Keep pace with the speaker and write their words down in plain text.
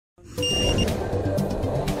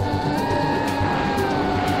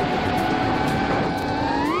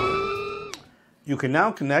You can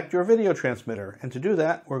now connect your video transmitter, and to do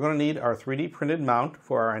that we're going to need our 3D printed mount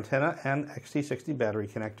for our antenna and XT60 battery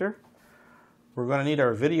connector. We're going to need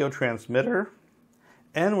our video transmitter,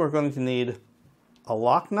 and we're going to need a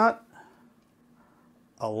lock nut,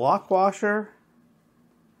 a lock washer,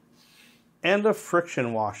 and a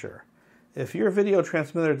friction washer. If your video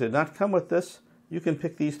transmitter did not come with this, you can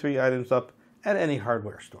pick these 3 items up at any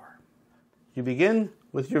hardware store. You begin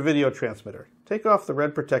with your video transmitter. Take off the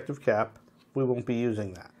red protective cap. We won't be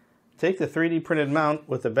using that. Take the 3D printed mount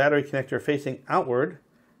with the battery connector facing outward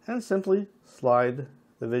and simply slide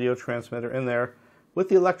the video transmitter in there with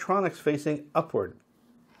the electronics facing upward.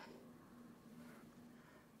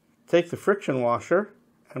 Take the friction washer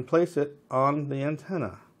and place it on the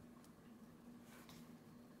antenna.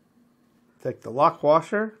 Take the lock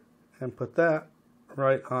washer and put that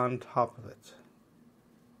right on top of it.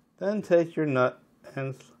 Then take your nut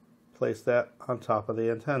and place that on top of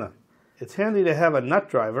the antenna. It's handy to have a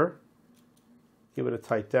nut driver. Give it a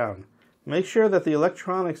tight down. Make sure that the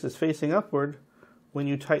electronics is facing upward when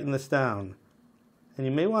you tighten this down. And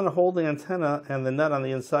you may want to hold the antenna and the nut on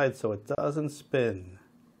the inside so it doesn't spin.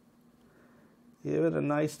 Give it a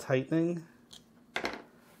nice tightening.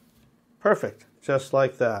 Perfect, just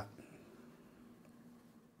like that.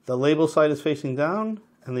 The label side is facing down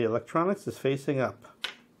and the electronics is facing up.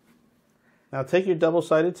 Now take your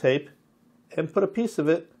double-sided tape and put a piece of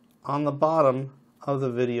it on the bottom of the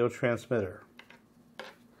video transmitter.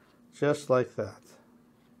 Just like that.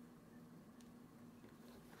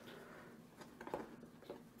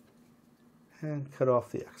 And cut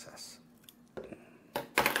off the excess.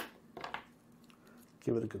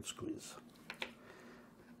 Give it a good squeeze.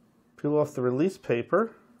 Peel off the release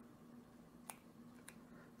paper.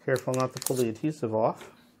 Careful not to pull the adhesive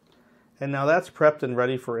off. And now that's prepped and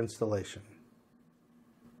ready for installation.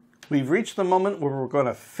 We've reached the moment where we're going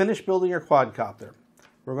to finish building your quadcopter.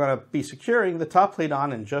 We're going to be securing the top plate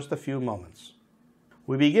on in just a few moments.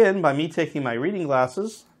 We begin by me taking my reading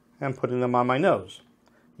glasses and putting them on my nose.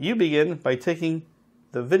 You begin by taking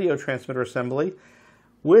the video transmitter assembly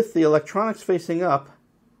with the electronics facing up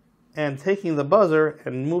and taking the buzzer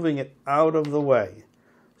and moving it out of the way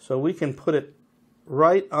so we can put it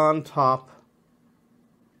right on top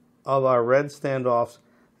of our red standoffs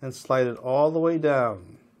and slide it all the way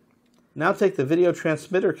down. Now take the video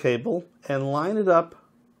transmitter cable and line it up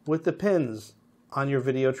with the pins on your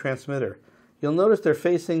video transmitter. You'll notice they're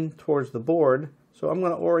facing towards the board, so I'm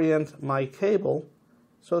going to orient my cable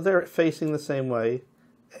so they're facing the same way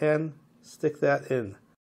and stick that in.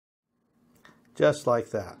 Just like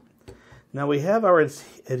that. Now we have our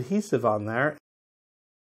adhesive on there.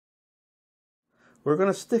 We're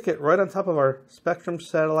going to stick it right on top of our Spectrum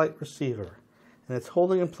satellite receiver, and it's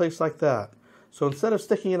holding in place like that. So instead of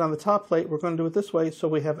sticking it on the top plate, we're going to do it this way so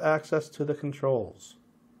we have access to the controls.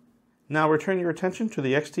 Now return your attention to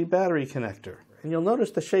the XT battery connector, and you'll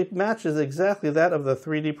notice the shape matches exactly that of the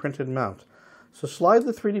 3D printed mount. So slide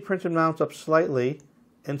the 3D printed mount up slightly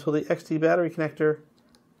until the XT battery connector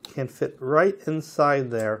can fit right inside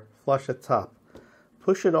there, flush at top.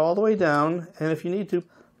 Push it all the way down, and if you need to,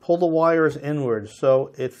 pull the wires inward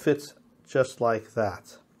so it fits just like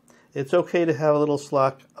that. It's okay to have a little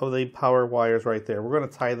slack of the power wires right there. We're going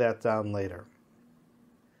to tie that down later.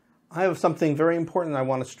 I have something very important I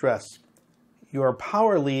want to stress. Your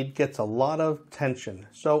power lead gets a lot of tension,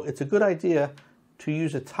 so it's a good idea to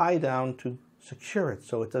use a tie down to secure it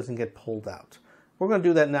so it doesn't get pulled out. We're going to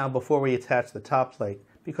do that now before we attach the top plate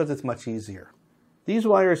because it's much easier. These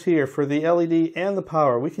wires here for the LED and the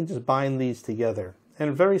power, we can just bind these together.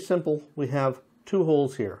 And very simple, we have 2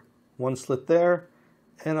 holes here. One slit there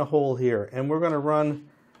and a hole here. And we're going to run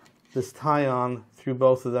this tie-on through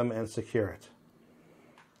both of them and secure it.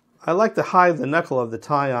 I like to hide the knuckle of the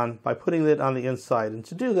tie-on by putting it on the inside. And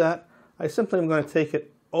to do that, I simply am going to take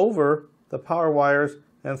it over the power wires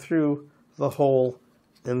and through the hole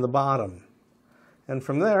in the bottom. And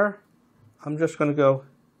from there, I'm just going to go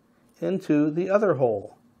into the other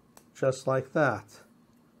hole, just like that.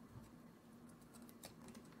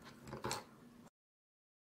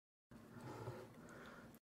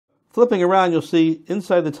 Flipping around, you'll see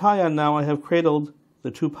inside the tie-on now I have cradled the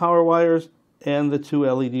 2 power wires and the 2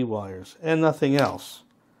 LED wires, and nothing else.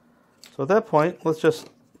 So at that point, let's just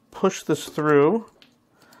push this through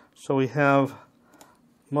so we have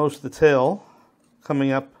most of the tail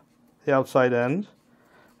coming up the outside end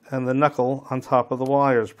and the knuckle on top of the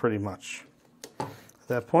wires pretty much. At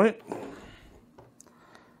that point,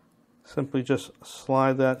 simply just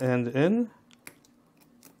slide that end in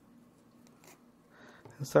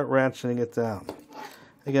and start ratcheting it down.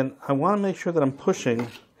 Again, I want to make sure that I'm pushing.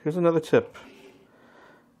 Here's another tip.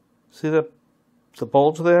 See that the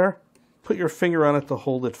bulge there, put your finger on it to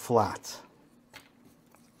hold it flat.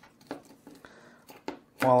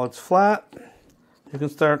 While it's flat, you can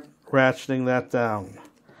start ratcheting that down.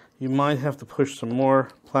 You might have to push some more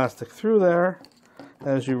plastic through there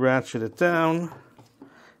as you ratchet it down,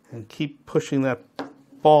 and keep pushing that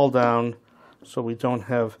ball down so we don't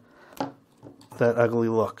have that ugly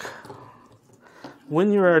look.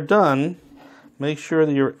 When you are done, make sure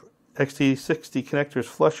that your XT60 connector is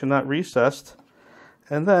flush and not recessed,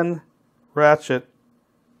 and then ratchet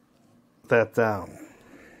that down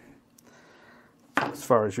as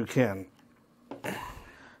far as you can.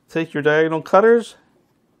 Take your diagonal cutters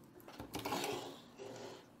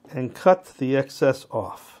and cut the excess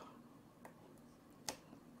off.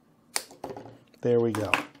 There we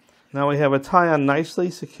go. Now we have a tie-on nicely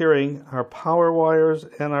securing our power wires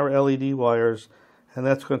and our LED wires, and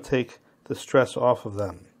that's going to take the stress off of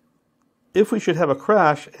them. If we should have a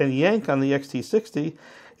crash and yank on the XT60,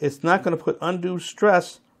 it's not going to put undue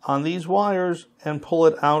stress on these wires and pull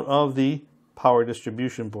it out of the power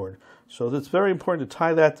distribution board. So it's very important to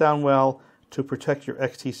tie that down well to protect your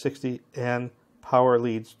XT60 and power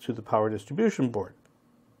leads to the power distribution board.